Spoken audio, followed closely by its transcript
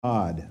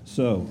Odd.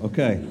 So,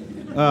 okay.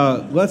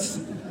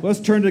 Let's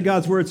turn to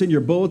God's word. It's in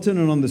your bulletin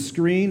and on the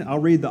screen. I'll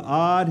read the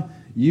odd.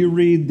 You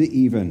read the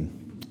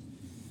even.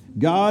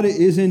 God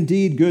is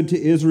indeed good to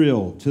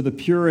Israel, to the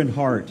pure in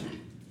heart.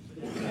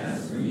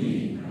 As for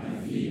me, my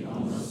feet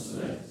almost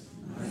slipped.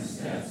 My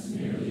steps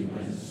nearly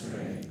went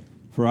astray.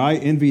 For I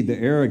envied the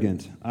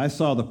arrogant. I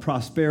saw the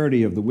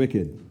prosperity of the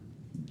wicked.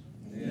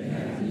 They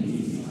have an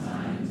easy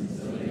time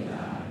until they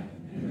die,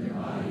 and their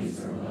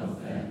bodies are well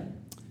fed.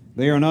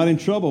 They are not in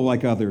trouble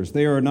like others.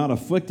 They are not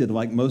afflicted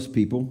like most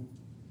people.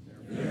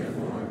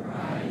 Therefore,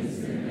 pride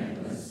is their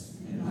necklace,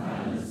 and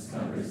violence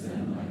covers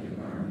them like a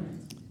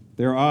garment.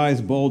 Their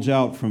eyes bulge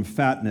out from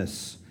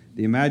fatness.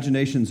 The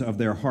imaginations of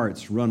their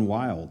hearts run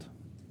wild.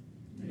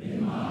 They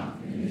mock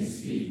and they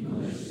speak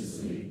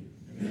maliciously,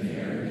 and they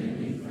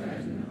arrogantly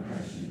threaten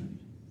oppression.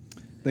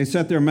 They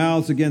set their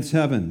mouths against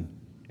heaven,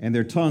 and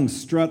their tongues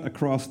strut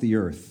across the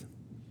earth.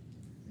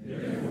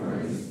 Therefore,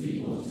 his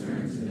people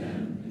turn to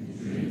them and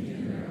drink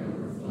in their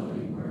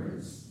overflowing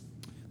words.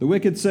 The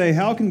wicked say,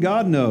 "How can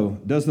God know?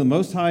 Does the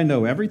Most High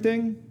know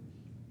everything?"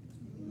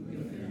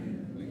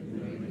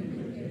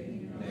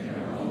 They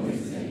are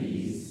always at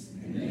ease,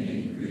 and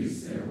they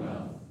increase their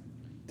wealth.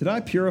 Did I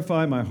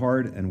purify my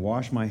heart and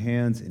wash my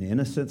hands in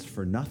innocence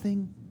for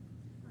nothing?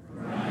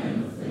 For I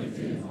am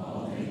afflicted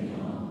all day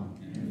long,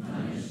 and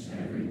punished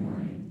every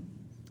morning.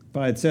 If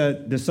I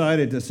had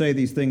decided to say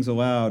these things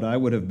aloud, I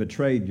would have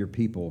betrayed your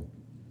people.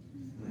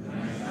 When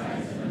I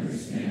tried to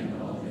understand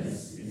all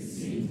this, it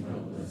seemed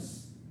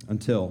hopeless.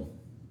 Until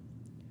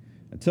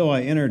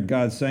I entered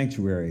God's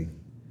sanctuary,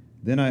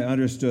 then I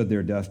understood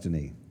their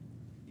destiny.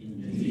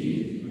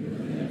 Indeed, you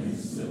put them in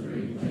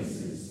slippery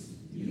places.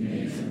 You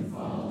make them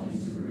fall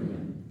into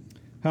ruin.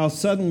 How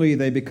suddenly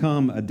they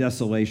become a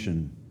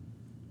desolation.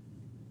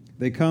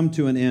 They come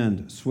to an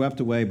end, swept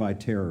away by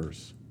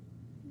terrors.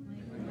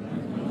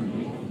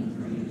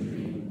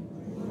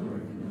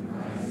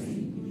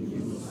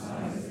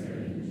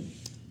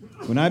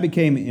 When I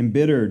became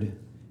embittered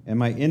and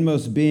my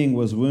inmost being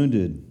was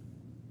wounded,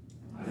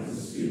 I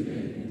was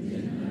stupid and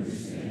didn't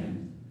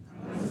understand.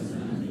 I was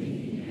an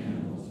unthinking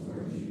animal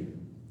toward you.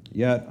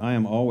 yet I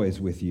am always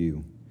with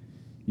you.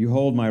 You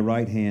hold my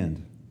right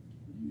hand.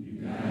 You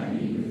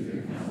guide me with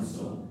your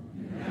counsel,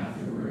 and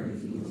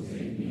afterward you will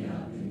take me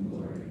up in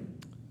glory.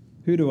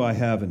 Who do I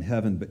have in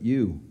heaven but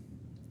you?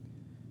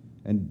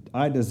 And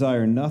I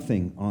desire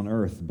nothing on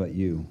earth but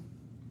you.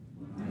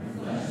 My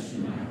flesh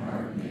and my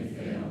heart may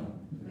fail,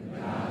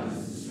 but God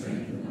is the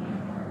strength of my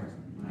heart,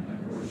 my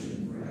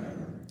portion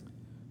forever.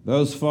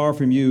 Those far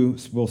from you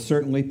will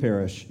certainly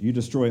perish. You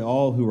destroy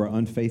all who are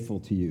unfaithful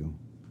to you.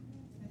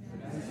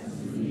 As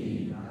for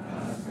me,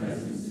 God's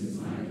presence is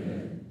my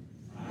good.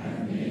 I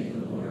have made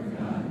the Lord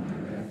God my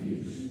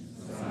refuge,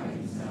 so I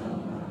can tell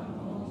about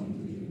all you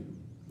do.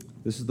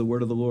 This is the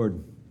word of the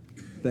Lord.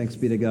 Thanks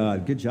be to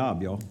God. Good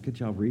job, y'all. Good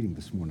job reading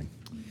this morning.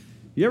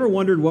 You ever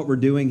wondered what we're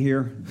doing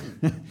here?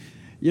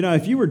 You know,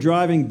 if you were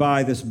driving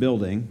by this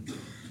building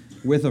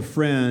with a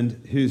friend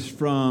who's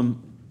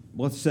from,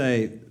 let's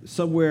say,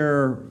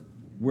 somewhere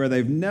where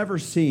they've never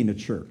seen a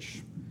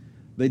church,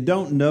 they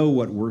don't know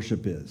what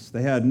worship is.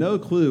 They had no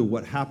clue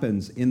what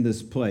happens in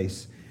this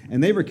place,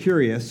 and they were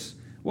curious,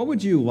 what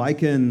would you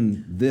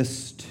liken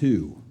this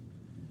to?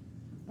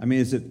 I mean,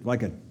 is it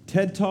like a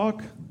TED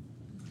Talk?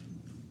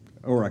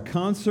 Or a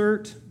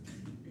concert,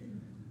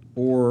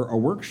 or a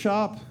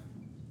workshop?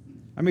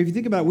 I mean, if you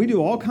think about it, we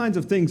do all kinds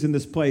of things in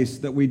this place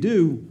that we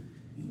do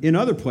in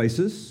other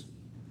places.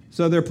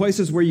 So there are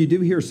places where you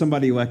do hear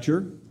somebody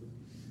lecture.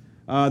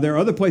 There are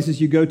other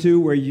places you go to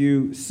where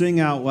you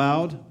sing out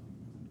loud.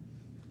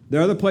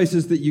 There are other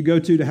places that you go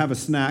to have a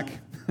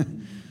snack.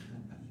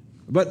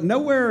 But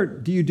nowhere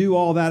do you do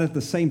all that at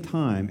the same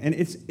time. And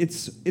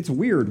it's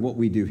weird what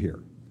we do here.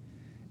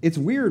 It's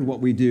weird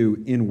what we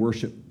do in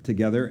worship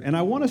together, and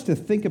I want us to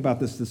think about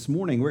this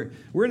morning.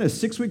 We're in a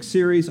 6-week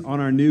series on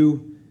our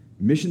new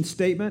mission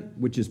statement,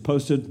 which is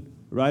posted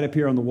right up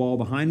here on the wall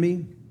behind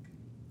me.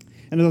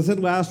 And as I said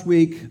last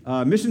week,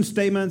 mission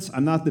statements,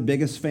 I'm not the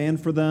biggest fan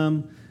for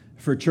them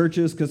for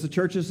churches because the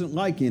church isn't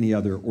like any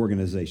other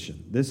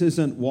organization. This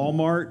isn't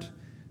Walmart.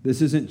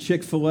 This isn't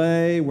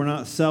Chick-fil-A. We're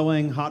not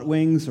selling hot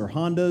wings or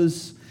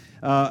Hondas.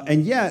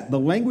 And yet, the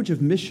language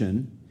of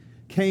mission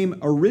came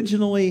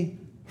originally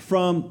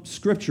from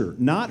Scripture,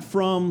 not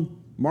from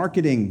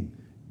marketing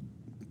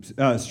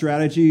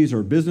strategies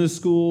or business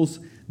schools.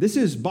 This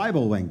is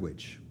Bible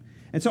language.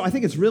 And so I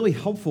think it's really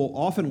helpful,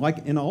 often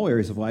like in all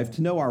areas of life,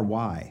 to know our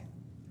why.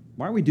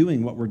 Why are we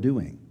doing what we're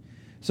doing?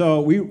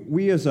 So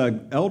we as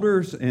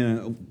elders and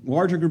a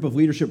larger group of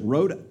leadership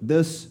wrote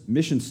this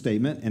mission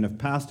statement and have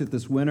passed it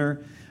this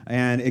winter.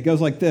 And it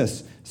goes like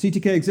this.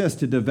 CTK exists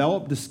to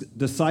develop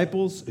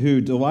disciples who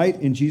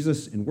delight in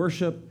Jesus in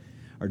worship,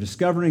 are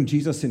discovering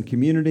Jesus in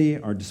community,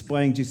 are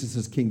displaying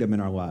Jesus' kingdom in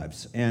our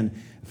lives. And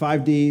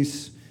 5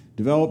 Ds,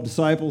 develop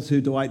disciples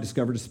who delight,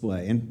 discover,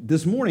 display. And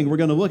this morning, we're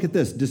going to look at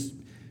this,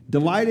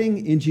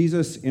 delighting in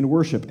Jesus in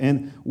worship.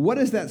 And what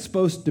is that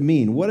supposed to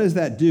mean? What does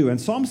that do?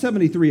 And Psalm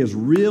 73 is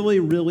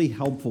really, really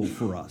helpful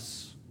for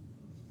us.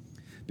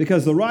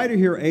 because the writer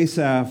here,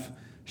 Asaph,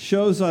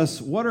 shows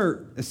us what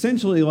are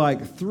essentially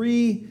like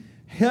three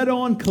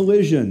head-on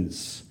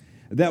collisions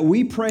that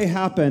we pray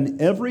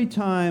happen every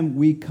time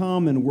we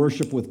come and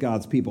worship with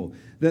God's people.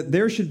 That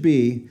there should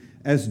be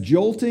as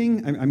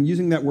jolting, I'm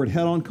using that word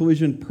head-on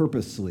collision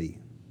purposely,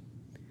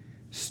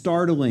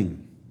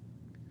 startling,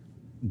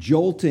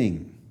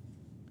 jolting,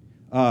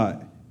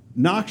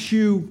 knocks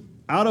you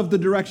out of the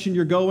direction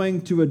you're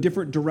going to a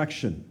different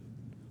direction.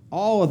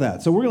 All of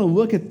that. So we're going to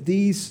look at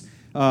these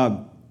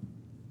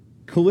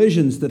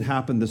collisions that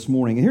happen this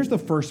morning. And here's the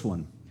first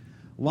one.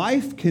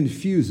 Life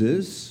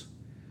confuses,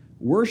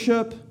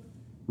 worship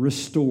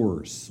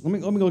restores. Let me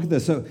look at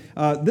this. So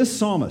this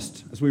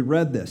psalmist, as we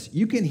read this,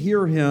 you can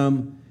hear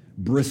him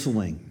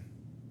bristling.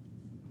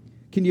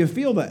 Can you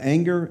feel the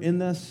anger in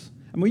this?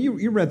 I mean,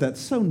 you read that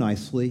so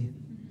nicely.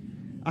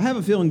 I have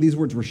a feeling these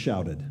words were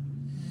shouted.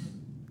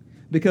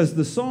 Because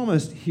the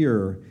psalmist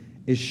here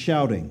is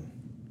shouting,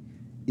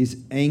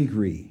 is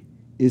angry,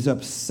 is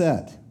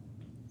upset.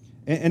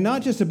 And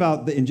not just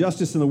about the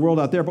injustice in the world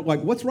out there, but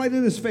like what's right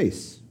in his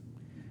face.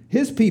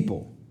 His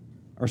people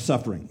are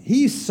suffering.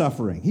 He's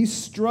suffering. He's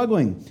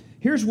struggling.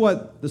 Here's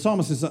what the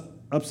psalmist is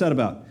upset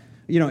about.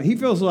 You know, he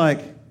feels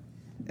like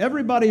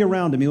everybody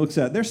around him, he looks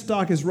at, their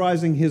stock is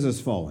rising, his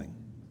is falling.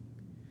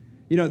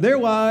 You know, their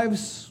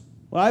lives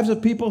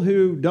of people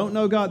who don't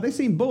know God, they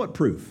seem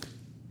bulletproof.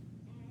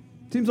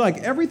 Seems like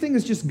everything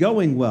is just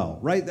going well,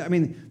 right? I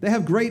mean, they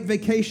have great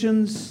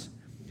vacations.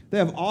 They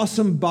have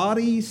awesome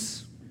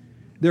bodies.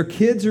 Their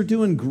kids are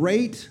doing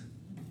great.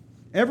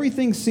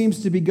 Everything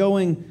seems to be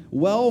going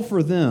well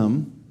for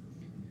them.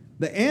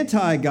 The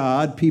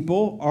anti-God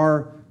people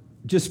are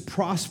just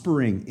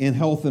prospering in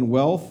health and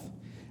wealth,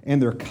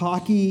 and they're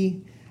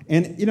cocky.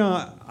 And, you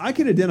know, I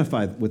can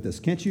identify with this,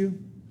 can't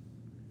you?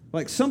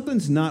 Like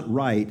something's not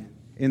right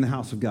in the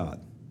house of God.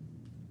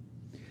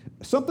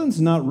 Something's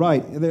not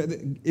right.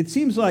 It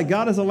seems like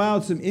God has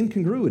allowed some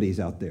incongruities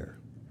out there.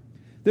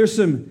 There's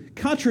some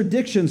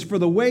contradictions for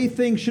the way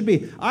things should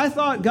be. I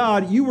thought,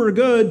 God, you were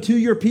good to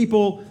your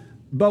people,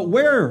 but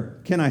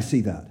where can I see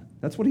that?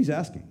 That's what he's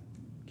asking.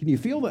 Can you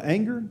feel the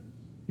anger?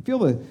 You feel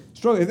the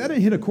struggle? If that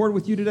didn't hit a chord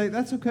with you today,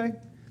 that's okay.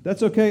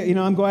 That's okay. You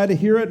know, I'm glad to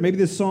hear it. Maybe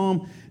this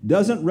psalm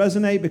doesn't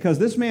resonate because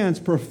this man's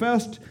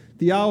professed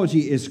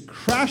theology is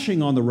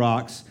crashing on the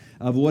rocks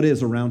of what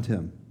is around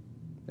him,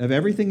 of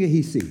everything that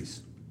he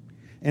sees.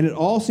 And it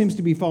all seems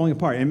to be falling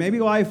apart. And maybe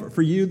life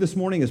for you this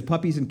morning is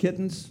puppies and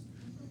kittens.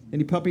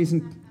 Any puppies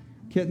and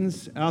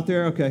kittens out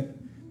there? Okay.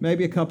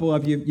 Maybe a couple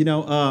of you. You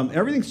know,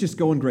 everything's just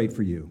going great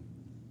for you.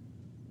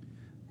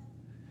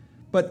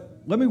 But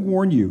let me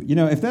warn you, you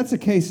know, if that's the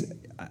case,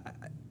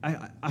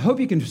 I hope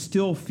you can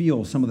still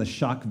feel some of the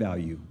shock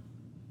value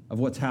of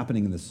what's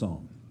happening in this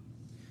psalm.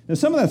 Now,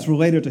 some of that's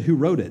related to who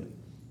wrote it.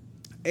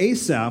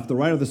 Asaph, the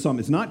writer of the psalm,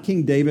 it's not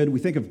King David. We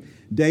think of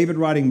David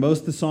writing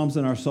most of the psalms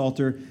in our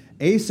Psalter.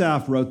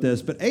 Asaph wrote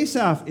this, but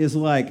Asaph is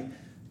like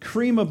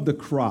cream of the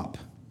crop.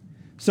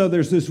 So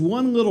there's this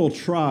one little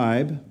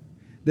tribe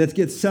that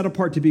gets set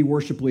apart to be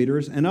worship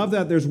leaders, and of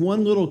that, there's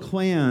one little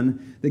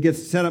clan that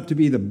gets set up to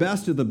be the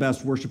best of the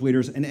best worship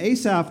leaders, and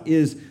Asaph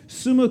is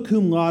summa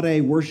cum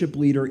laude worship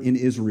leader in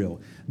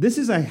Israel. This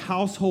is a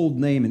household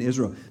name in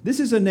Israel. This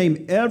is a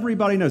name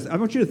everybody knows. I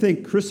want you to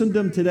think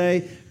Christendom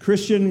today,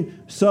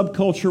 Christian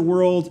subculture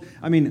world.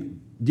 I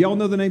mean, do y'all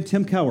know the name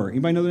Tim Keller?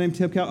 Anybody know the name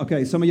Tim Keller?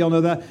 Okay, some of y'all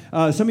know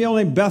that. Some of y'all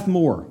named Beth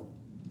Moore.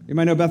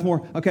 Anybody know Beth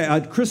Moore?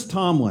 Okay, Chris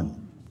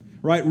Tomlin,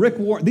 right? Rick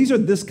Warren. These are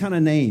this kind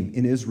of name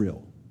in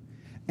Israel.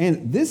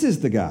 And this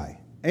is the guy,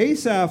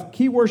 Asaph,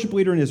 key worship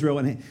leader in Israel.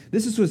 And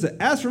this is what it said.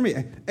 As for me,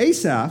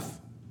 Asaph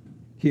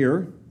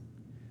here,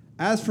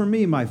 as for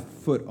me, my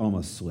foot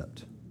almost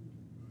slipped.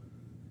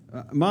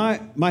 My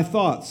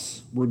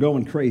thoughts were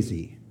going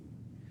crazy.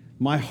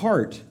 My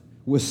heart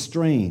was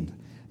strained.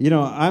 You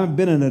know, I've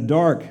been in a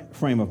dark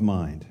frame of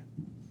mind.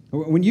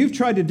 When you've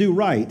tried to do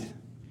right,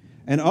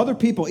 and other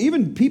people,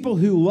 even people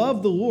who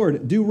love the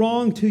Lord, do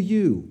wrong to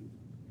you,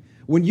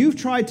 when you've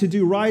tried to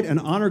do right and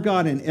honor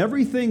God and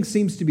everything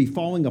seems to be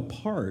falling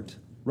apart,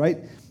 right?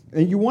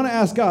 And you want to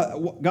ask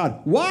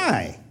God,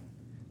 why?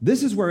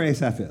 This is where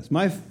Asaph is.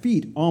 My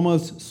feet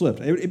almost slipped.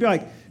 It'd be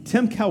like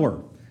Tim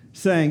Keller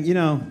saying, you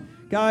know,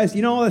 guys,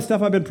 you know all that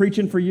stuff I've been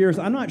preaching for years?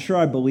 I'm not sure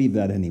I believe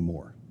that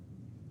anymore.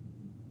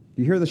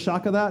 Do you hear the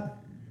shock of that?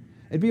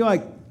 It'd be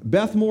like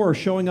Beth Moore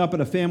showing up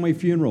at a family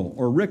funeral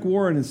or Rick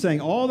Warren and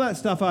saying, all that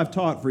stuff I've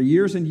taught for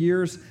years and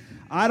years,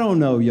 I don't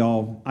know,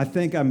 y'all. I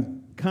think I'm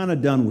kind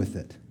of done with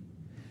it.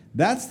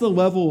 That's the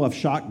level of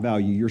shock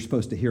value you're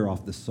supposed to hear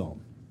off this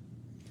psalm.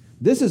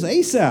 This is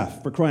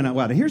Asaph, for crying out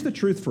loud. And here's the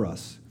truth for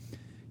us.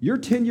 Your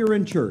tenure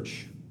in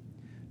church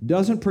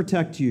doesn't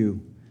protect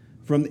you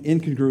from the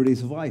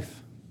incongruities of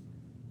life.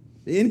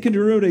 The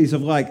incongruities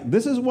of like,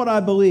 this is what I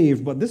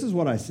believe, but this is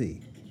what I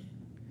see.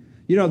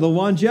 You know, the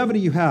longevity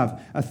you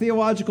have, a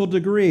theological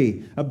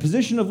degree, a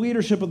position of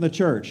leadership in the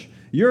church,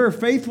 your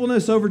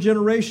faithfulness over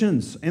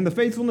generations, and the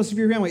faithfulness of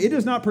your family, it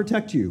does not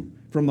protect you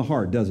from the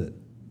hard, does it?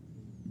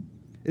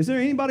 Is there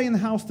anybody in the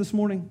house this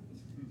morning?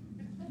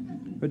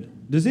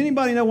 But does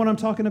anybody know what I'm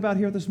talking about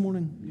here this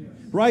morning?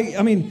 Yes. Right?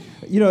 I mean,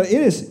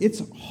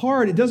 it's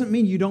hard. It doesn't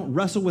mean you don't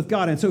wrestle with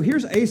God. And so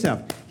here's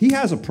Asaph. He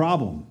has a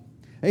problem.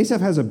 Asaph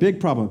has a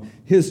big problem.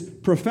 His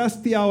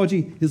professed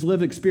theology, his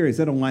lived experience,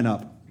 they don't line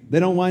up. They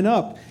don't line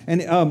up.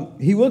 And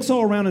he looks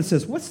all around and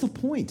says, what's the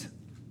point?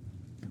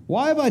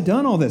 Why have I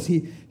done all this?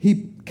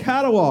 He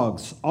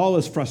catalogs all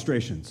his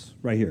frustrations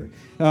right here.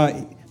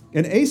 And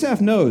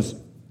Asaph knows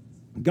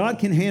God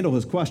can handle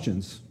his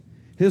questions,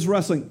 his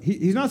wrestling.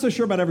 He's not so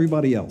sure about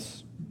everybody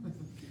else,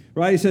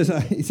 right? He says,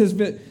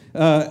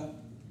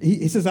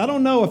 I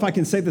don't know if I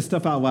can say this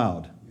stuff out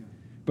loud,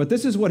 but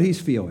this is what he's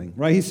feeling,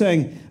 right? He's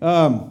saying,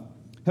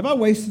 have I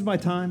wasted my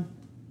time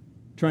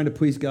trying to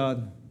please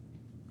God?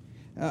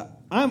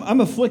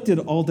 I'm afflicted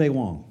all day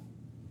long.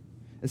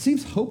 It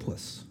seems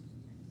hopeless,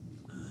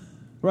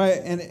 right?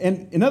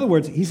 And in other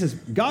words, he says,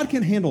 God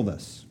can handle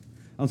this.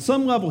 On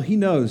some level, he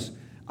knows,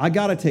 I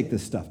got to take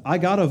this stuff. I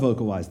got to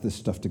vocalize this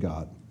stuff to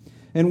God.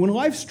 And when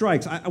life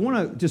strikes, I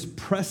want to just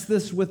press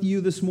this with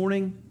you this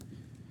morning.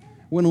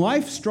 When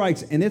life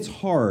strikes and it's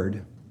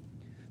hard,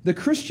 the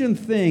Christian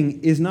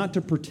thing is not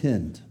to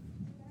pretend.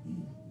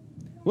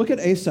 Look at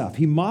Asaph.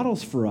 He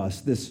models for us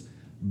this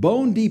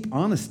bone-deep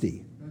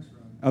honesty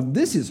of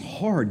this is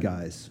hard,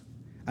 guys,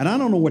 and I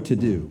don't know what to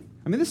do.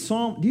 I mean, this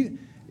psalm,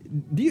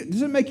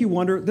 does it make you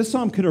wonder? This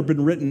psalm could have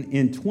been written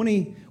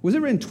was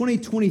it written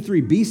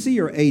 2023 BC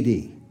or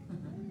AD?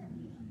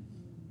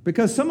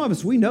 Because some of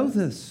us, we know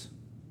this.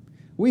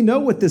 We know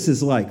what this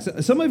is like.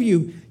 Some of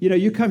you,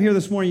 you come here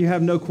this morning, you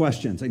have no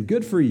questions, and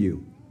good for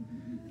you.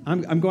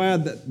 I'm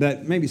glad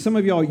that maybe some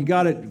of y'all, you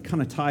got it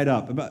kind of tied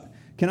up. But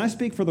can I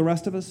speak for the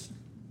rest of us?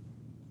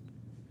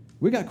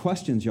 We got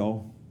questions,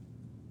 y'all.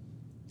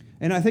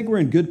 And I think we're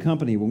in good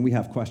company when we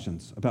have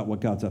questions about what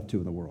God's up to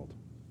in the world.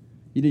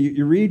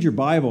 You read your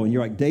Bible and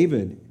you're like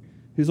David,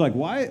 who's like,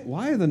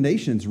 why are the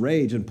nations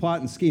rage and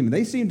plot and scheme? And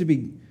they seem to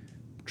be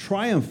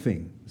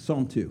triumphing,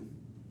 Psalm 2.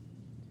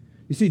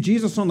 You see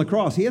Jesus on the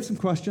cross, he had some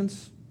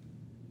questions.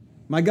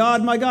 My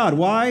God,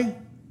 why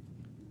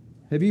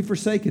have you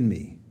forsaken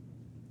me?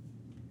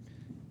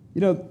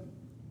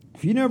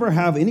 If you never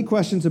have any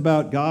questions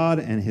about God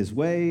and his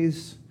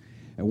ways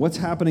and what's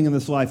happening in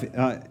this life,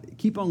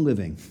 keep on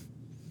living.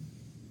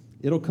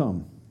 It'll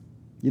come.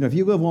 If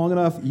you live long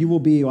enough, you will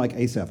be like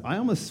Asaph. I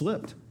almost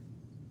slipped.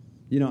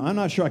 I'm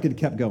not sure I could have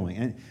kept going.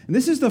 And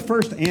this is the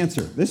first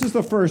answer. This is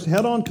the first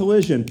head-on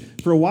collision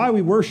for why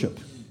we worship.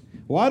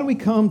 Why do we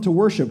come to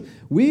worship?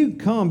 We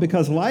come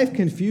because life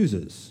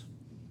confuses.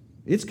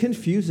 It's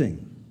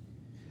confusing.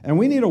 And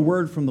we need a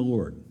word from the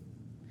Lord.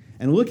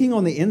 And looking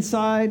on the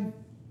inside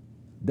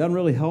doesn't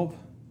really help.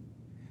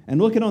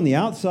 And looking on the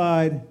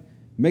outside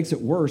makes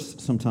it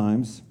worse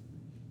sometimes.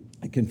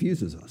 It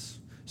confuses us.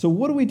 So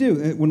what do we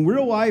do? When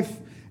real life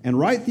and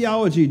right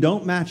theology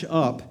don't match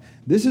up,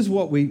 this is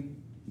what we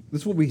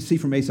see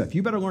from Asaph.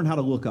 You better learn how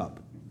to look up.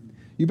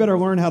 You better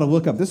learn how to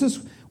look up. This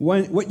is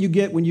what you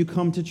get when you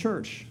come to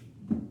church.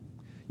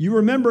 You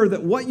remember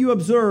that what you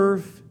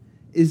observe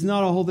is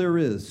not all there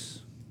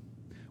is.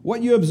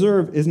 What you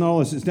observe is not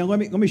all there is. Now,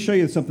 let me show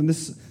you something.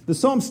 The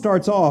psalm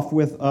starts off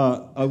with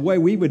a way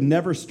we would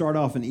never start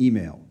off an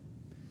email.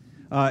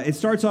 It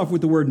starts off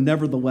with the word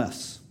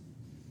nevertheless.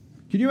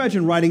 Can you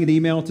imagine writing an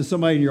email to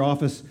somebody in your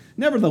office?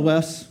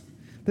 Nevertheless,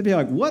 they'd be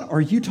like, what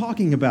are you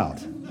talking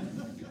about?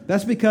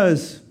 That's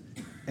because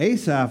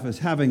Asaph is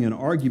having an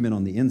argument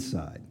on the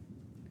inside.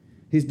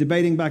 He's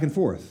debating back and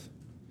forth.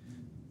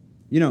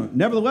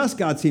 Nevertheless,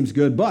 God seems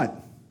good, but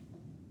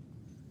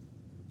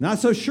not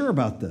so sure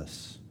about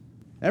this.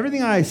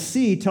 Everything I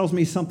see tells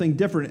me something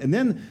different. And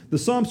then the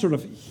psalm sort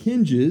of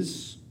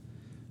hinges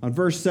on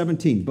verse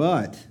 17.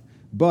 But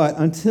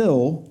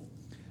until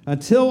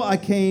I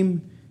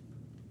came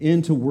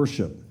into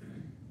worship.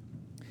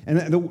 And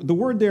the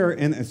word there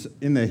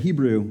in the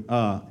Hebrew,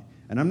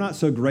 and I'm not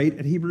so great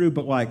at Hebrew,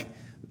 but like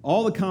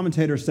all the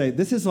commentators say,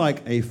 this is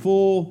like a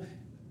full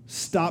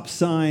stop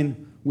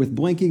sign with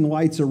blinking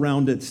lights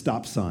around it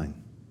stop sign.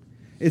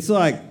 It's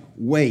like,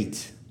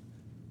 wait,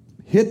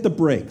 hit the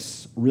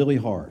brakes really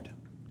hard.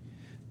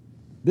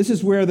 This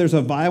is where there's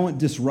a violent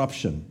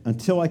disruption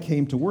until I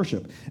came to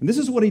worship. And this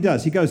is what he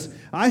does. He goes,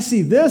 I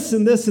see this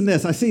and this and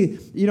this. I see,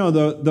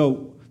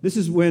 this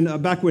is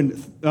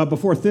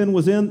before thin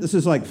was in, this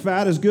is like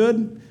fat is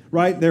good,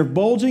 right? They're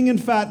bulging in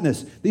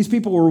fatness. These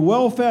people were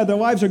well fed. Their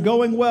lives are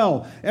going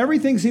well.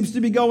 Everything seems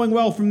to be going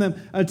well from them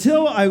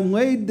until I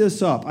laid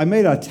this up. I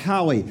made a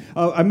tally.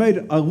 I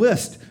made a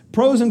list,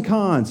 pros and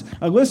cons.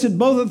 I listed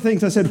both of the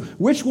things. I said,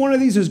 which one of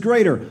these is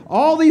greater?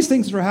 All these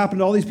things that are happening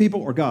to all these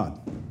people or God?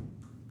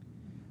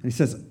 And he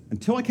says,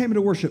 until I came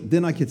into worship,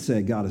 then I could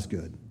say God is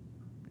good.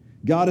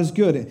 God is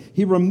good.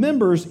 He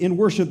remembers in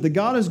worship that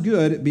God is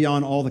good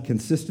beyond all the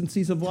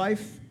consistencies of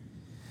life,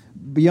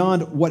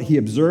 beyond what he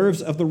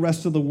observes of the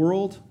rest of the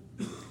world.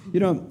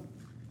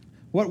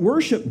 What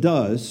worship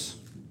does,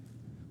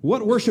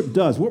 what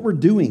we're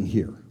doing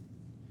here,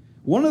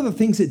 one of the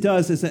things it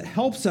does is it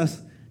helps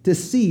us to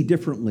see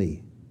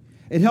differently.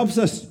 It helps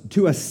us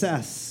to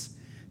assess,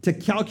 to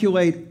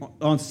calculate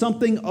on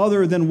something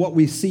other than what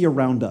we see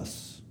around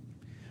us.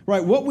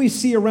 right? What we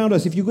see around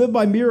us, if you live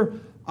by mere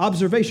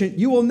observation,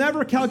 you will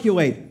never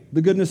calculate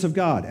the goodness of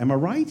God. Am I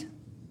right?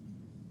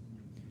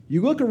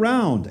 You look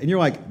around and you're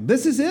like,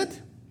 this is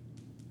it?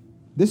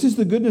 This is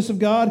the goodness of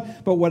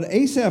God? But what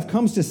Asaph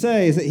comes to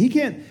say is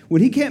that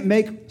when he can't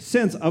make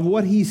sense of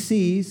what he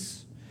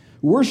sees,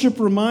 worship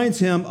reminds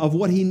him of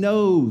what he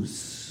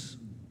knows.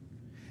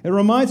 It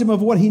reminds him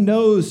of what he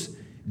knows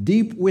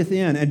deep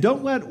within. And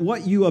don't let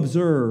what you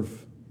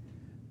observe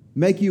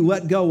make you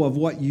let go of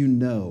what you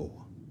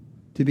know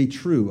to be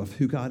true of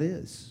who God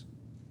is.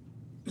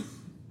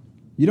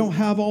 You don't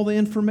have all the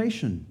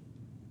information.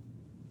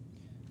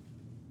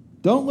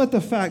 Don't let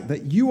the fact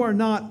that you are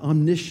not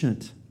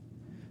omniscient,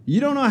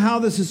 you don't know how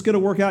this is going to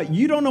work out,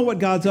 you don't know what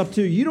God's up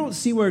to, you don't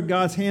see where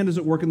God's hand is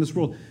at work in this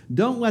world,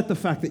 don't let the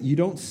fact that you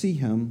don't see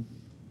him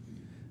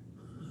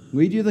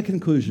lead you to the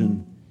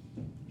conclusion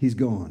he's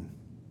gone.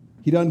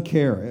 He doesn't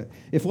care.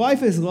 If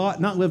life is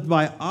not lived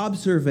by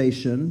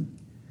observation,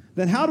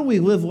 then how do we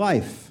live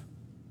life?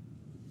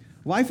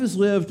 Life is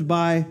lived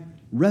by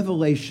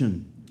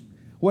revelation.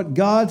 What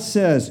God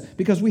says,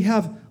 because we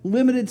have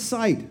limited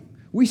sight.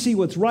 We see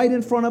what's right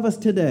in front of us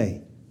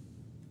today.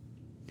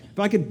 If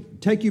I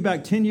could take you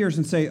back 10 years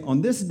and say,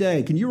 on this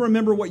day, can you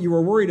remember what you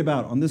were worried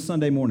about on this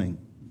Sunday morning?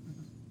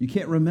 You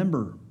can't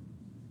remember.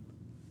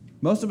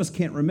 Most of us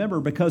can't remember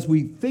because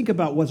we think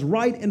about what's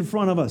right in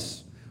front of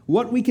us,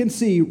 what we can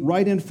see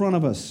right in front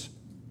of us.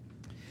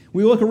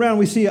 We look around,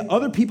 we see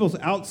other people's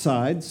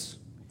outsides,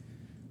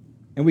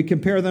 and we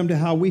compare them to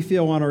how we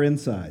feel on our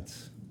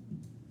insides.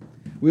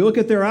 We look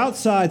at their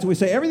outsides and we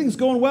say, everything's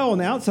going well on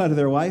the outside of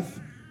their life.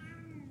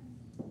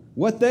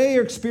 What they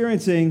are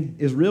experiencing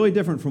is really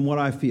different from what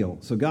I feel,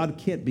 so God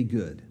can't be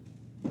good.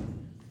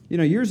 You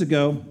know, years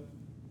ago,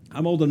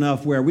 I'm old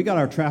enough where we got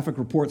our traffic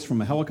reports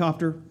from a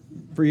helicopter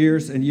for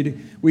years, and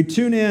we'd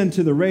tune in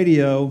to the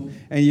radio,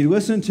 and you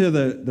listen to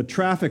the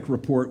traffic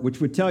report,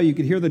 which would tell you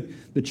could hear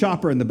the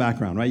chopper in the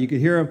background, right? You could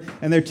hear them,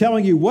 and they're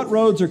telling you what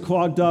roads are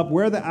clogged up,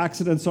 where the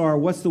accidents are,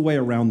 what's the way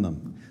around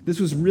them. This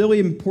was really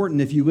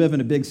important if you live in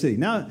a big city.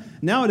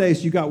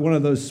 Nowadays, you got one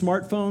of those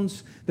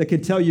smartphones that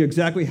can tell you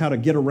exactly how to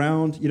get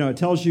around. You know, it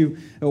tells you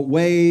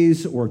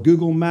Waze or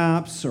Google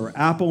Maps or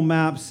Apple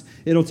Maps.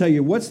 It'll tell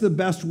you what's the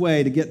best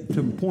way to get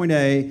from point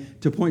A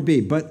to point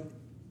B. But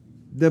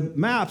the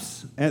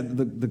maps,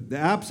 the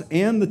apps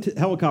and the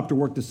helicopter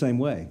work the same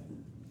way.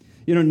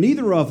 You know,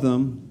 neither of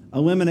them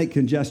eliminate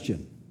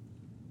congestion.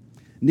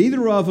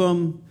 Neither of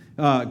them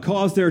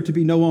cause there to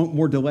be no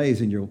more delays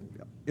in your,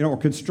 or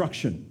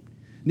construction.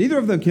 Neither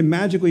of them can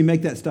magically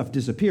make that stuff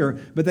disappear,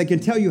 but they can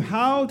tell you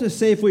how to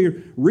safely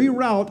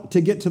reroute to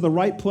get to the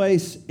right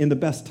place in the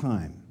best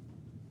time.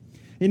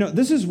 You know,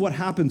 this is what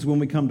happens when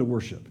we come to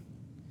worship.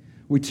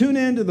 We tune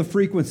into the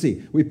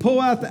frequency. We pull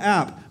out the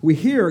app. We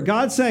hear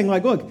God saying,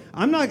 like, look,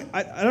 I'm not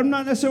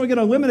necessarily going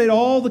to eliminate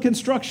all the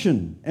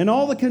construction and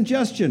all the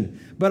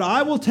congestion, but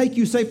I will take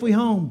you safely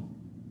home.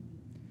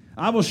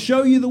 I will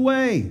show you the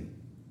way.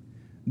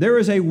 There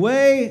is a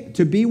way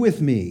to be with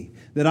me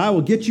that I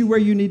will get you where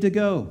you need to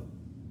go.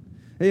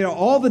 You know,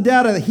 all the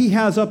data that he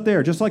has up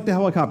there, just like the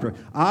helicopter,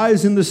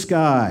 eyes in the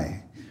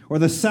sky, or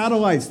the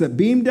satellites that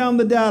beam down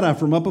the data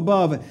from up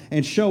above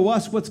and show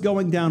us what's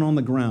going down on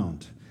the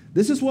ground.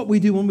 This is what we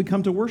do when we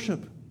come to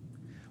worship.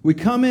 We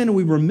come in and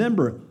we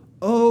remember,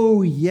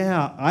 oh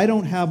yeah, I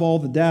don't have all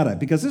the data.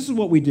 Because this is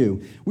what we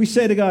do. We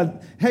say to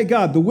God, hey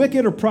God, the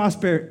wicked are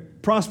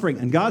prospering.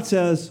 And God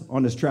says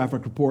on his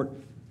traffic report,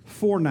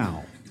 for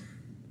now.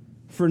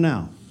 For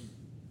now.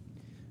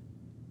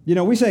 You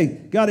know, we say,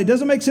 God, it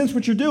doesn't make sense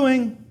what you're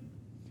doing.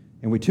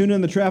 And we tune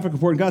in the traffic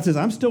report, and God says,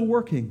 I'm still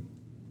working.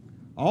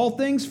 All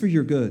things for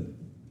your good.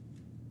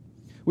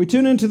 We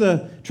tune into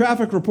the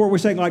traffic report, we're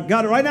saying, like,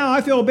 God, right now I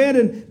feel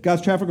abandoned.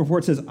 God's traffic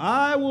report says,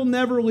 I will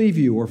never leave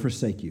you or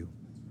forsake you.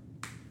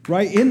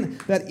 Right?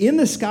 In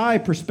the sky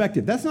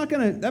perspective,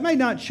 that may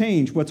not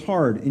change what's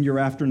hard in your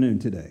afternoon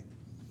today.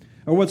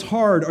 Or what's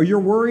hard, or your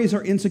worries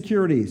or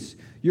insecurities,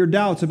 your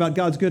doubts about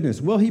God's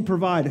goodness. Will he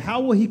provide? How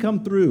will he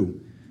come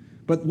through?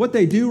 But what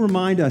they do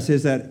remind us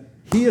is that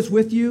he is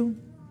with you.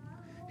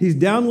 He's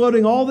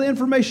downloading all the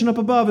information up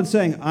above and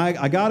saying,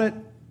 I got it.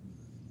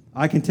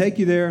 I can take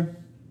you there.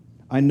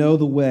 I know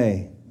the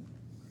way.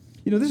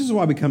 You know, this is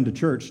why we come to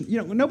church. You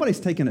know, nobody's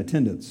taking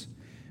attendance.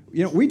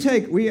 You know,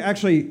 we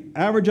actually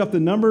average up the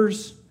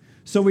numbers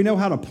so we know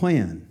how to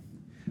plan.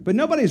 But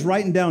nobody's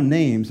writing down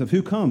names of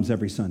who comes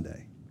every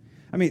Sunday.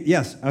 I mean,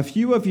 yes, a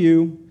few of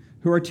you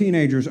who are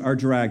teenagers are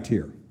dragged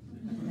here.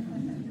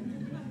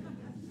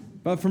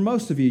 But for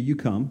most of you, you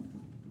come.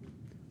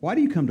 Why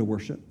do you come to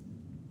worship?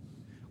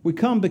 We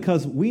come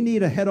because we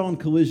need a head-on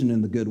collision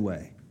in the good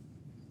way.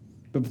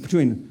 But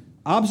between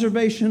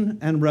observation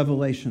and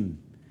revelation.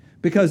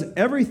 Because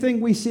everything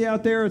we see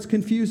out there is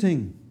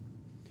confusing.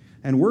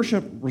 And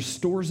worship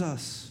restores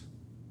us.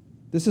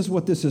 This is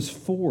what this is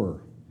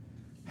for.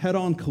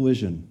 Head-on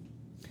collision.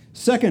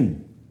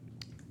 Second,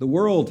 the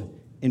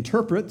world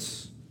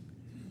interprets.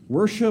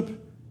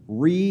 Worship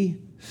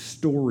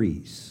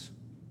re-stories.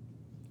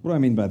 What do I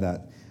mean by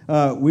that?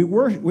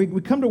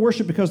 We come to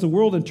worship because the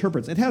world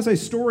interprets. It has a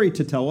story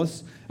to tell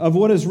us of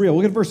what is real.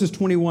 Look at verses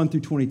 21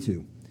 through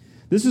 22.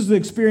 This is the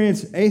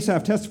experience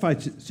Asaph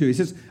testified to. He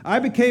says, I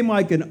became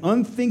like an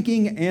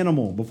unthinking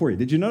animal before you.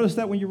 Did you notice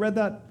that when you read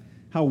that?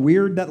 How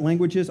weird that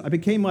language is? I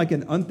became like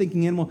an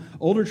unthinking animal.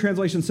 Older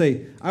translations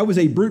say, I was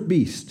a brute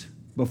beast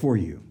before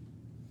you.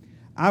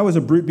 I was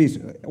a brute beast.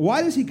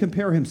 Why does he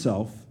compare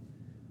himself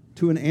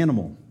to an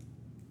animal?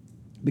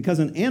 Because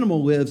an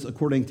animal lives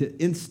according to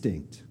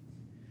instinct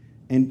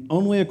and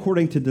only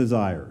according to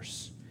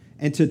desires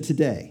and to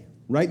today,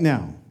 right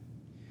now.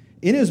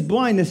 In his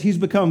blindness, he's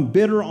become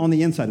bitter on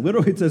the inside.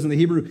 Literally, it says in the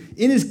Hebrew,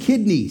 in his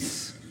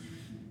kidneys.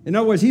 In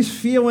other words, he's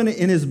feeling it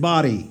in his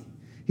body.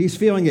 He's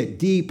feeling it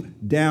deep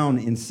down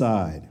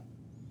inside.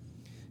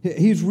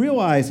 He's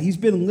realized he's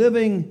been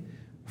living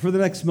for the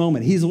next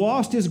moment. He's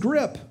lost his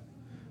grip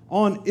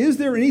on, is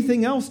there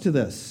anything else to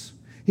this?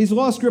 He's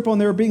lost grip on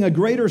there being a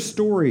greater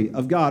story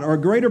of God or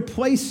a greater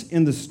place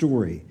in the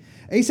story.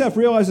 Asaph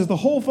realizes the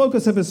whole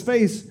focus of his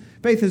faith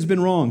has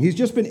been wrong. He's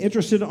just been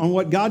interested on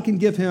what God can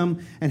give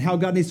him and how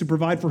God needs to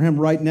provide for him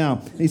right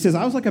now. And he says,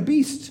 I was like a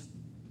beast.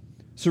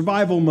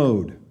 Survival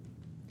mode.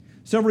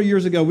 Several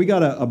years ago, we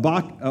got a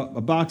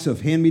box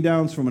of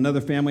hand-me-downs from another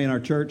family in our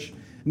church.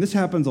 And this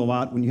happens a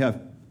lot when you have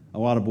a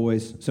lot of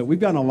boys. So we've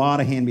gotten a lot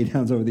of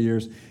hand-me-downs over the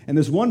years. And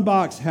this one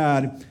box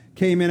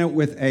came in it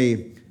with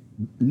a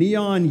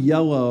neon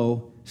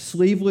yellow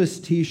sleeveless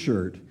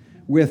T-shirt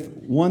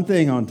with one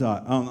thing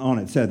on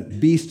it. It said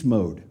Beast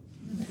Mode.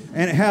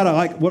 And it had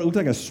what looked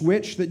like a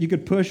switch that you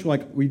could push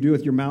like we do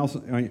with your mouse.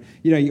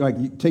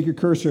 You take your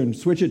cursor and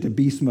switch it to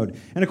Beast Mode.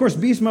 And of course,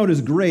 Beast Mode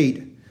is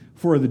great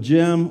for the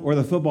gym or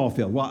the football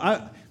field.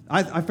 Well,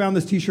 I found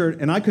this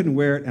T-shirt and I couldn't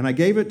wear it, and I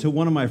gave it to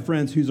one of my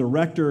friends who's a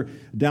rector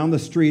down the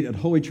street at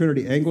Holy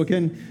Trinity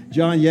Anglican,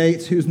 John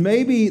Yates, who's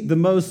maybe the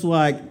most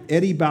like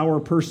Eddie Bauer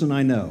person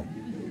I know.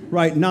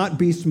 Right, not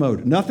beast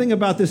mode. Nothing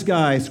about this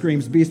guy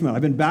screams beast mode.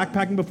 I've been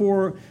backpacking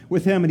before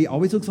with him, and he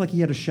always looks like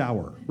he had a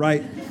shower,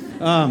 right?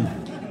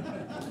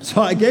 So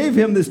I gave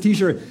him this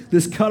T-shirt,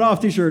 this cut-off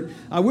T-shirt.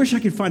 I wish I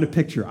could find a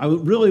picture. I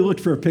really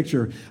looked for a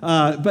picture.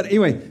 But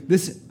anyway,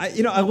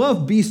 I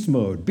love beast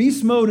mode.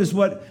 Beast mode is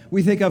what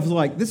we think of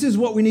like, this is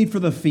what we need for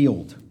the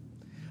field.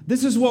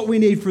 This is what we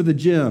need for the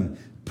gym.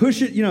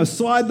 Push it,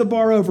 slide the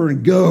bar over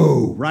and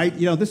go, right?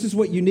 This is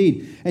what you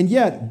need. And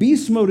yet,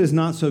 beast mode is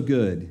not so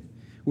good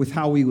with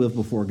how we live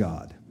before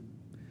God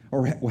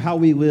or how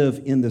we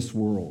live in this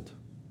world,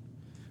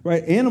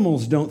 right?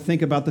 Animals don't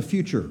think about the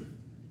future.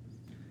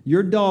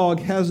 Your dog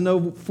has no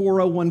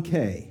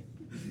 401k.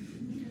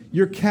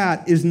 Your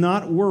cat is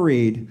not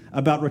worried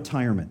about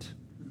retirement.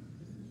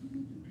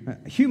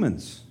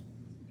 Humans,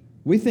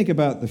 we think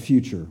about the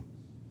future.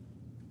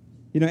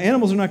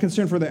 Animals are not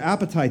concerned for their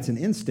appetites and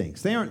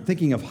instincts. They aren't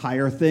thinking of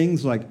higher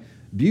things like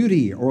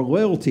beauty or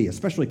loyalty,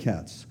 especially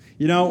cats.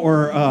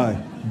 Or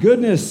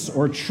goodness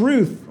or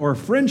truth or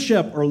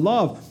friendship or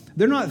love.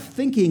 They're not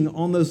thinking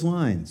on those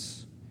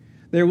lines.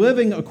 They're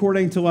living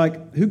according to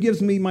who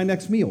gives me my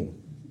next meal?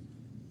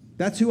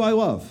 That's who I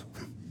love,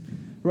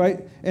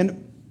 right?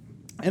 And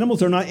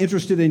animals are not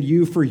interested in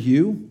you for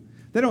you.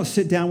 They don't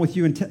sit down with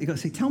you and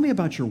say, tell me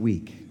about your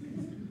week,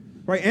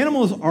 right?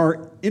 Animals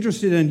are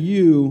interested in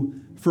you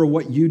for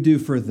what you do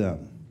for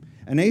them.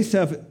 And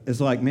Asaph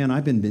is like, man,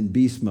 I've been in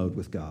beast mode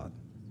with God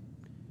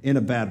in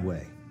a bad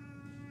way.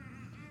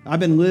 I've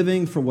been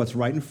living for what's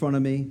right in front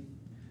of me,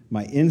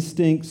 my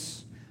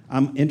instincts.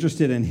 I'm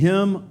interested in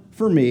him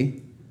for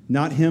me,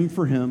 not him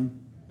for him.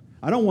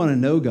 I don't want to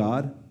know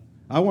God.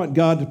 I want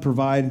God to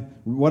provide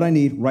what I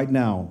need right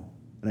now,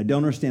 and I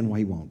don't understand why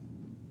he won't.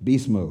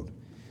 Beast mode.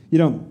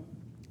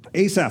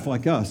 Asaph,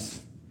 like us,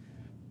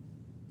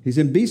 he's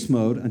in beast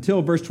mode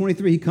until verse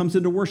 23, he comes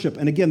into worship.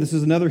 And again, this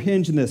is another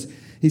hinge in this.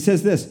 He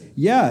says this,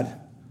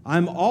 yet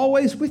I'm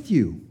always with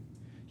you.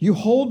 You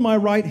hold my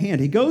right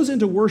hand. He goes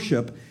into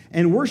worship,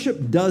 and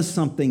worship does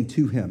something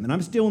to him. And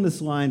I'm stealing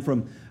this line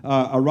from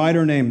a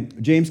writer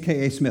named James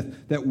K.A.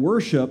 Smith, that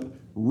worship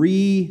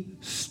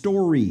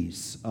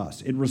restores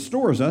us. It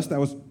restores us. That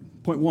was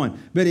point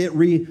one. But it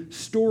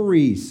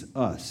restores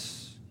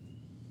us.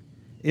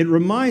 It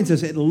reminds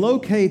us, it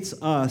locates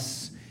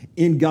us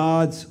in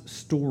God's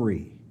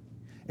story.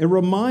 It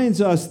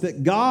reminds us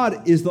that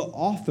God is the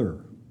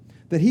author,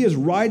 that he is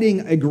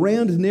writing a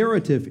grand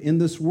narrative in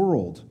this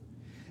world.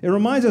 It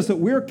reminds us that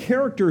we're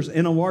characters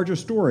in a larger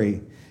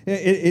story.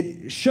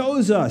 It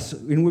shows us,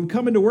 when we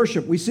come into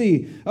worship, we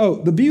see,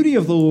 the beauty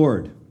of the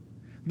Lord,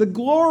 the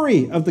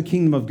glory of the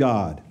kingdom of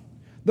God,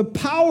 the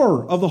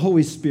power of the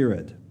Holy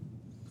Spirit.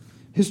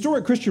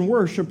 Historic Christian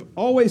worship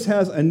always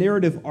has a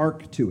narrative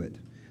arc to it.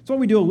 That's why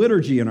we do a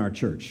liturgy in our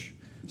church.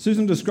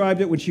 Susan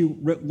described it when she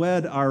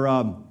led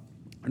our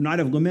Night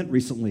of Lament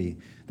recently.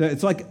 That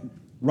it's like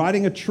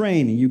riding a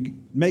train, and you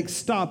make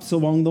stops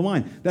along the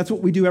line. That's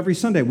what we do every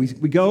Sunday. We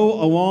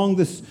go along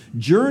this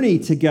journey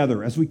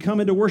together as we come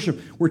into worship.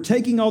 We're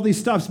taking all these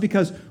stops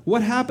because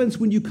what happens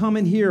when you come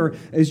in here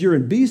is you're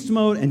in beast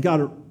mode and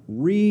God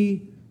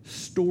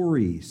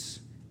restores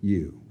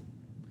you.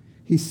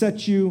 He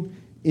sets you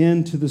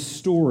into the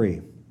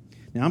story.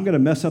 Now, I'm going to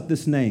mess up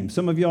this name.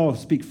 Some of y'all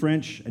speak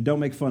French, and don't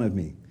make fun of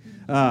me.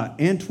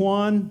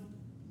 Antoine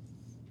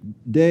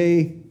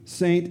de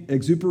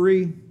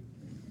Saint-Exupéry.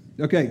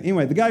 Okay,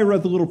 anyway, the guy who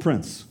wrote The Little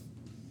Prince.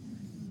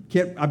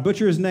 I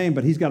butcher his name,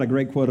 but he's got a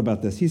great quote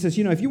about this. He says,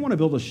 if you want to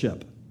build a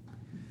ship,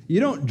 you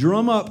don't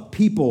drum up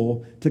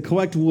people to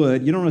collect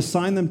wood. You don't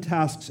assign them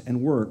tasks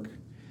and work.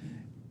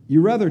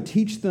 You rather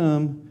teach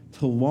them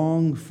to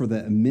long for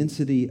the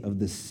immensity of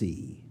the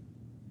sea.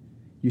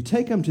 You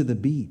take them to the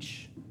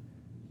beach.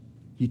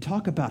 You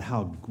talk about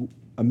how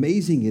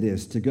amazing it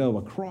is to go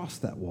across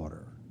that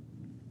water.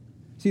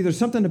 See, there's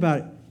something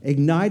about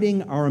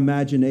igniting our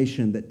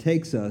imagination that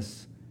takes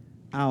us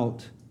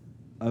out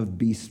of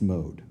beast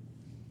mode.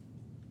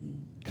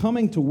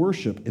 Coming to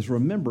worship is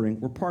remembering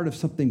we're part of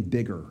something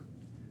bigger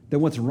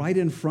than what's right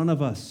in front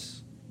of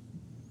us.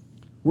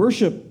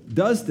 Worship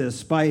does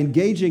this by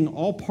engaging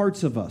all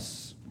parts of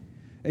us.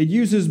 It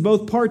uses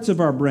both parts of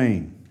our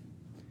brain.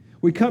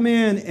 We come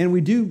in and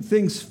we do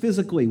things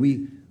physically.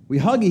 We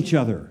hug each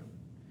other.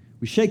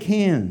 We shake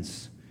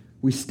hands.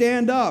 We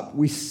stand up.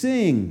 We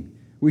sing.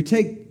 We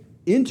take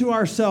into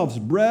ourselves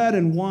bread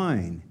and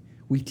wine.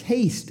 We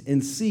taste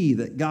and see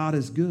that God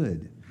is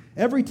good.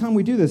 Every time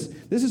we do this,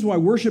 this is why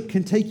worship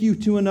can take you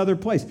to another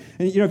place.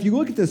 And if you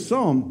look at this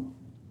psalm,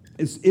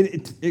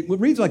 it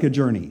reads like a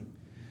journey.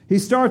 He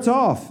starts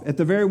off at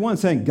the very one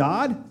saying,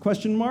 God,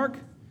 question mark.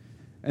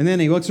 And then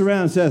he looks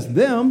around and says,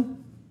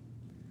 them.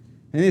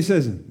 And he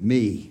says,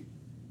 me.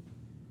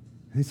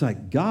 And he's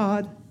like,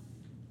 God,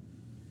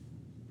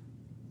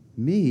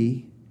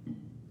 me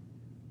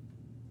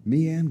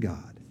and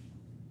God.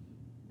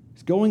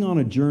 He's going on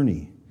a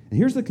journey. And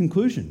here's the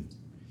conclusion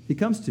he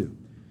comes to.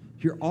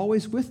 You're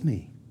always with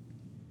me.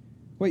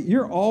 Wait,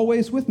 you're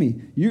always with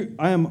me.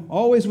 I am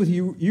always with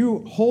you.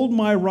 You hold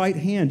my right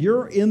hand.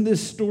 You're in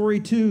this story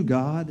too,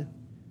 God.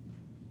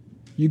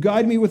 You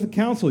guide me with the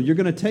counsel. You're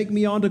going to take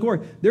me on to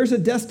glory. There's a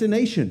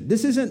destination.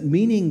 This isn't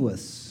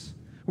meaningless.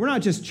 We're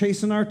not just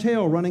chasing our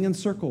tail, running in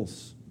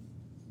circles.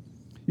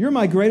 You're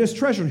my greatest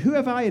treasure. Who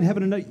have I in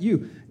heaven and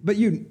you? But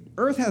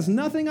earth has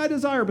nothing I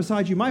desire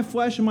besides you. My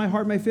flesh and my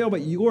heart may fail,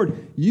 but you,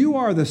 Lord, you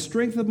are the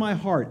strength of my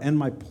heart and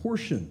my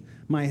portion,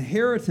 my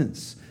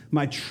inheritance,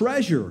 my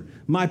treasure,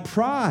 my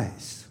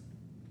prize.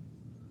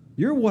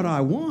 You're what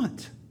I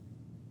want.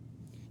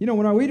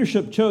 When our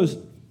leadership chose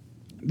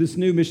this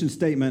new mission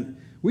statement,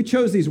 we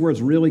chose these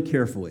words really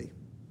carefully.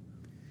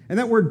 And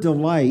that word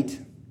delight,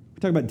 we're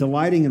talking about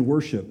delighting in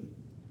worship,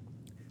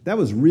 that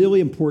was really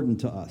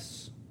important to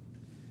us.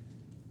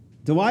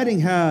 Delighting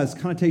has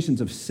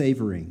connotations of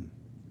savoring,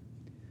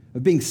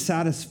 of being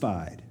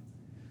satisfied,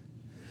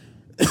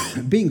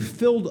 being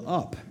filled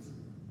up.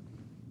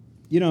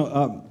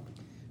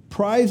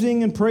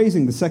 Prizing and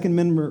praising, the second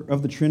member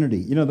of the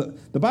Trinity.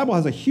 The Bible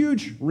has a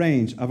huge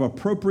range of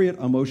appropriate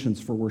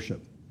emotions for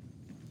worship.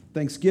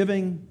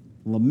 Thanksgiving,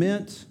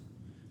 lament,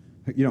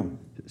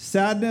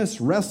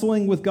 sadness,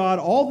 wrestling with God.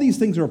 All these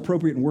things are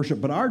appropriate in worship,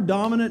 but our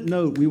dominant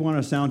note we want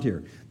to sound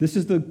here. This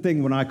is the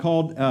thing when I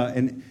called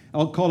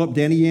up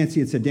Danny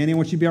Yancey and said, Danny, I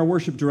want you to be our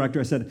worship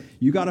director. I said,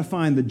 you got to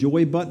find the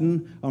joy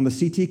button on the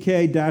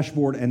CTK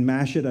dashboard and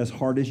mash it as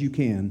hard as you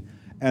can,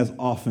 as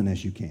often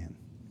as you can.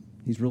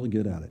 He's really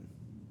good at it.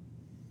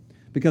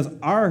 Because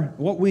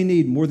what we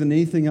need more than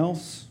anything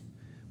else,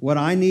 what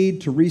I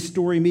need to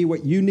restore me,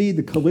 what you need,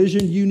 the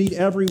collision you need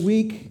every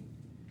week,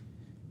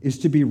 is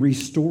to be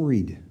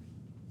restored.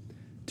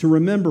 To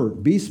remember,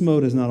 beast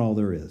mode is not all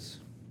there is.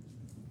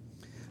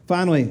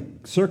 Finally,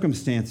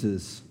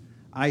 circumstances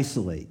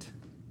isolate.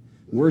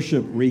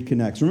 Worship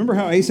reconnects. Remember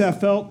how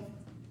Asaph felt?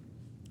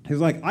 He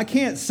was like, I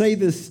can't say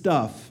this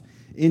stuff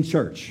in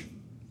church.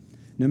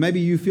 Now,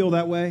 maybe you feel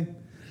that way.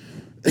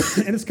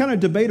 And it's kind of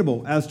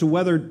debatable as to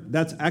whether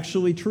that's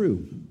actually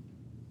true.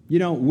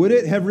 Would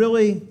it have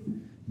really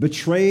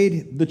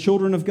betrayed the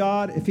children of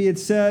God if he had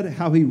said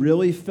how he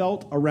really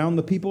felt around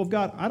the people of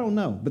God? I don't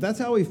know, but that's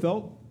how he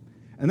felt.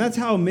 And that's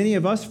how many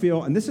of us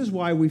feel. And this is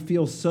why we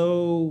feel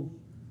so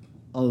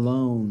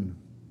alone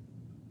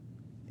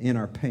in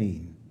our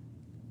pain.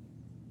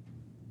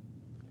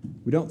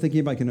 We don't think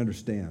anybody can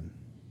understand.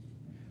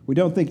 We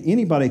don't think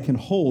anybody can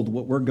hold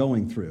what we're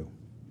going through.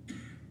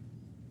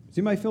 Does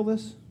anybody feel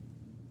this?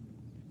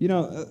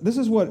 This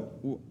is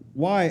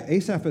why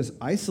Asaph is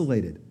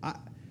isolated.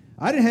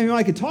 I didn't have anyone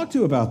I could talk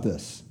to about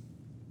this.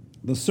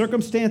 The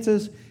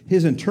circumstances,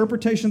 his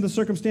interpretation of the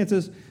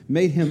circumstances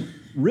made him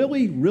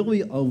really, really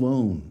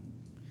alone.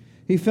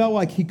 He felt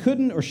like he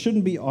couldn't or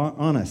shouldn't be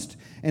honest,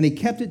 and he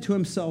kept it to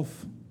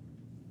himself.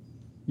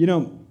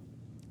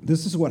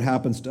 This is what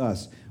happens to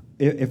us.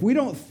 If we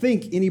don't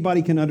think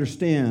anybody can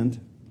understand,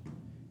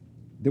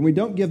 then we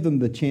don't give them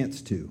the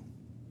chance to.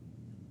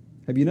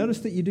 Have you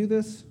noticed that you do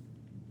this?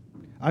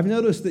 I've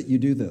noticed that you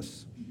do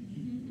this.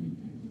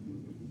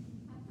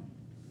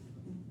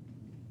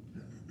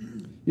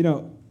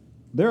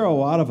 There are a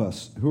lot of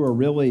us who are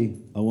really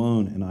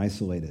alone and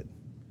isolated.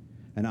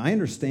 And I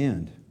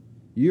understand.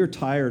 You're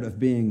tired of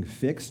being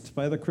fixed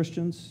by other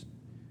Christians.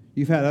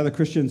 You've had other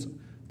Christians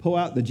pull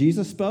out the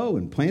Jesus bow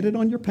and plant it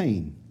on your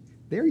pain.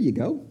 There you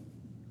go.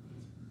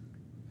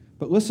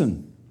 But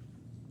listen,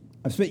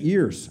 I've spent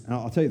years, and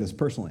I'll tell you this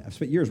personally, I've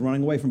spent years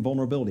running away from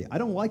vulnerability. I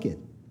don't like it.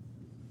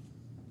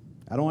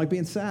 I don't like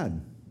being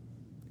sad.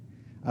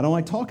 I don't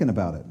like talking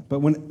about it. But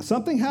when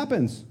something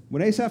happens,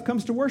 when Asaph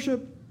comes to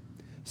worship,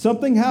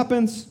 something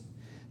happens,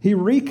 he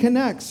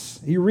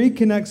reconnects. He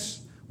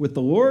reconnects with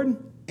the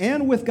Lord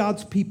and with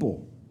God's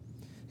people.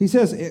 He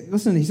says,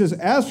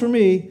 as for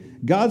me,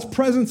 God's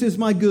presence is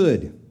my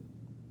good.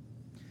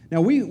 Now,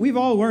 we've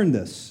all learned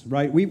this,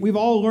 right? We've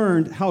all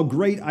learned how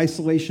great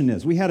isolation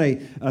is. We had a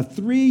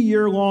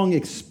 3-year-long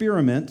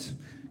experiment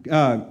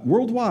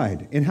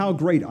worldwide in how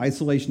great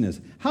isolation is.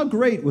 How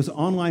great was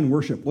online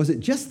worship? Was it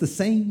just the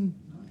same?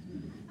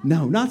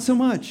 No, not so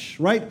much,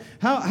 right?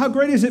 How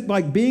great is it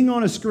like being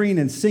on a screen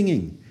and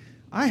singing?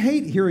 I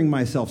hate hearing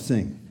myself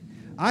sing.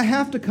 I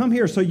have to come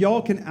here so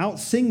y'all can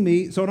out-sing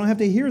me so I don't have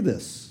to hear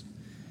this.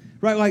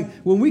 Right? Like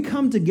when we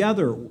come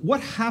together,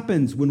 what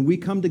happens when we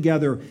come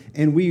together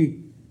and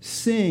we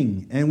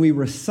sing and we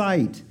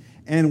recite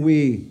and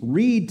we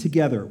read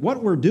together?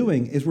 What we're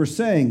doing is we're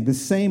saying the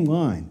same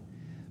line.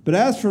 But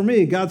as for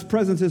me, God's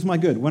presence is my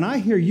good. When I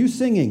hear you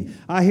singing,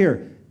 I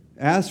hear,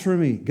 as for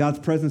me, God's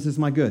presence is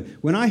my good.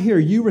 When I hear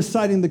you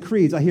reciting the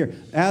creeds, I hear,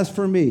 as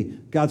for me,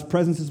 God's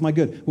presence is my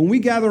good. When we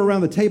gather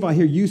around the table, I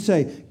hear you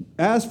say,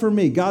 as for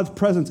me, God's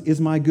presence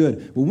is my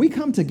good. When we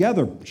come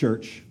together,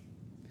 church,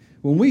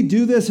 when we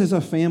do this as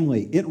a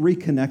family, it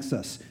reconnects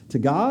us to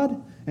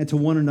God and to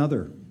one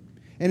another.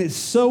 And it's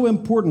so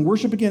important.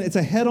 Worship, again, it's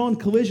a head-on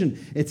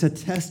collision. It's a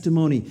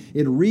testimony.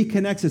 It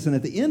reconnects us. And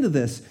at the end of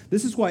this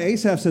is why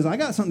Asaph says, I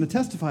got something to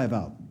testify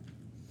about.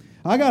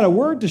 I got a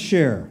word to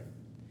share.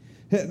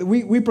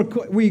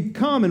 We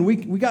come and we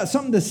got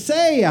something to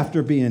say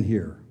after being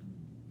here.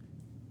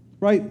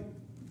 Right?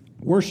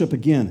 Worship,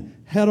 again,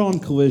 head-on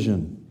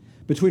collision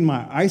between my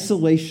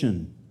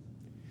isolation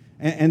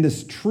and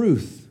this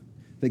truth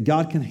that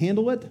God can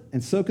handle it,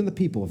 and so can the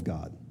people of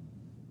God.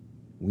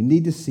 We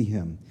need to see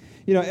him.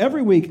 You know,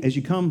 every week as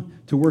you come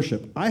to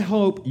worship, I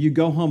hope you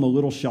go home a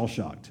little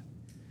shell-shocked.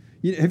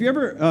 Have you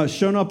ever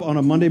shown up on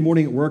a Monday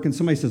morning at work and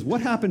somebody says,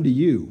 what happened to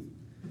you?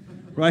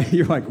 Right?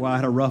 You're like, well, I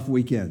had a rough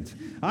weekend.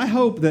 I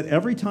hope that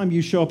every time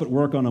you show up at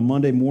work on a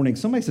Monday morning,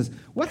 somebody says,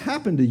 what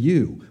happened to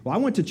you? Well, I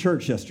went to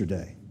church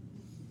yesterday.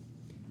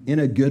 In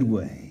a good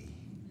way.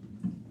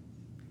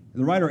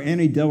 The writer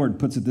Annie Dillard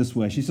puts it this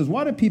way. She says,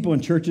 why do people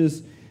in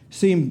churches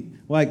seem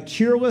like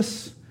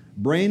cheerless,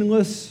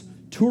 brainless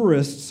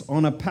tourists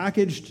on a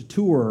packaged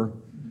tour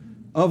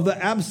of the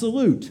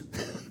absolute?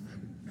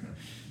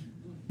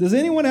 Does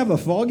anyone have the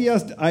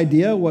foggiest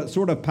idea what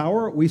sort of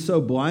power we so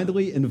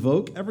blindly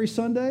invoke every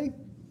Sunday?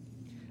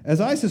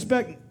 As I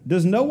suspect,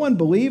 does no one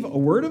believe a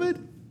word of it?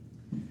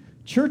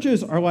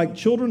 Churches are like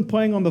children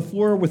playing on the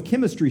floor with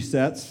chemistry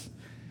sets,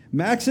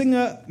 mixing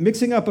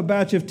up a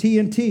batch of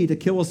TNT to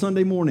kill a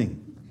Sunday morning.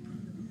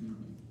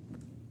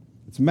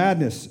 It's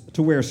madness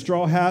to wear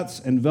straw hats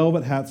and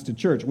velvet hats to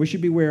church. We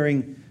should be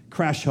wearing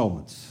crash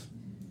helmets.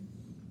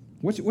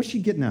 What's she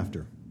getting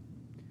after?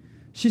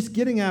 She's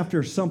getting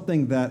after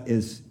something that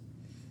is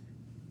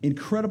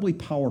incredibly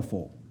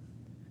powerful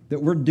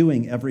that we're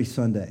doing every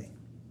Sunday.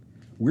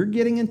 We're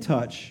getting in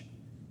touch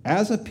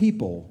as a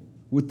people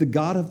with the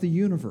God of the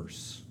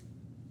universe.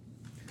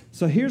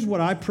 So here's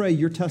what I pray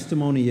your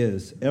testimony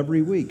is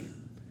every week.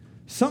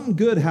 Something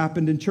good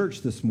happened in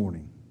church this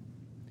morning.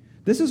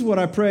 This is what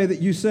I pray that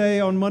you say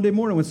on Monday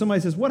morning when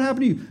somebody says, what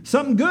happened to you?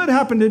 Something good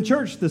happened in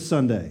church this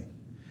Sunday.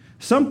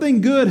 Something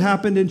good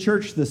happened in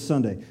church this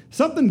Sunday.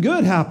 Something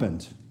good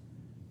happened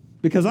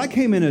because I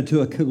came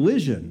into a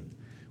collision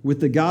with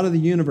the God of the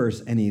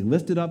universe and he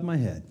lifted up my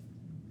head.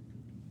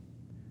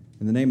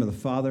 In the name of the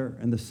Father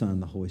and the Son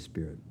and the Holy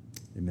Spirit.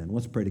 Amen.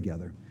 Let's pray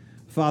together.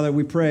 Father,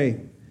 we pray,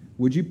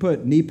 would you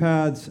put knee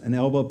pads and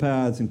elbow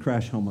pads and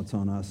crash helmets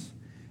on us?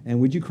 And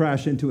would you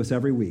crash into us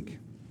every week?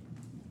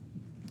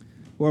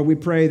 Lord, we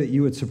pray that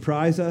you would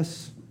surprise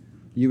us,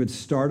 you would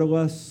startle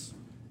us,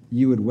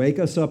 you would wake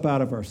us up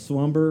out of our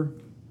slumber.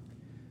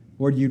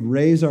 Lord, you'd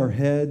raise our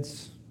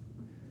heads.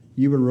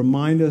 You would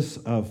remind us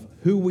of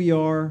who we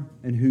are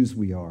and whose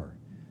we are.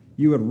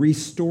 You would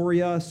restore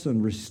us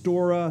and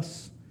restore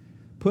us,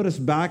 put us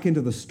back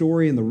into the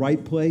story in the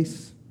right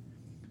place.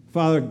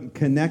 Father,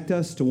 connect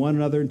us to one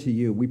another and to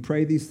you. We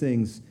pray these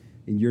things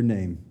in your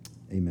name.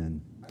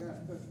 Amen. I got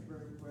a special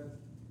prayer request.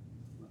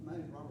 My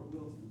name is Robert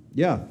Wilson.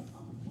 Yeah. I'm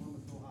from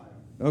Columbus,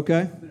 Ohio.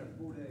 Okay. I've been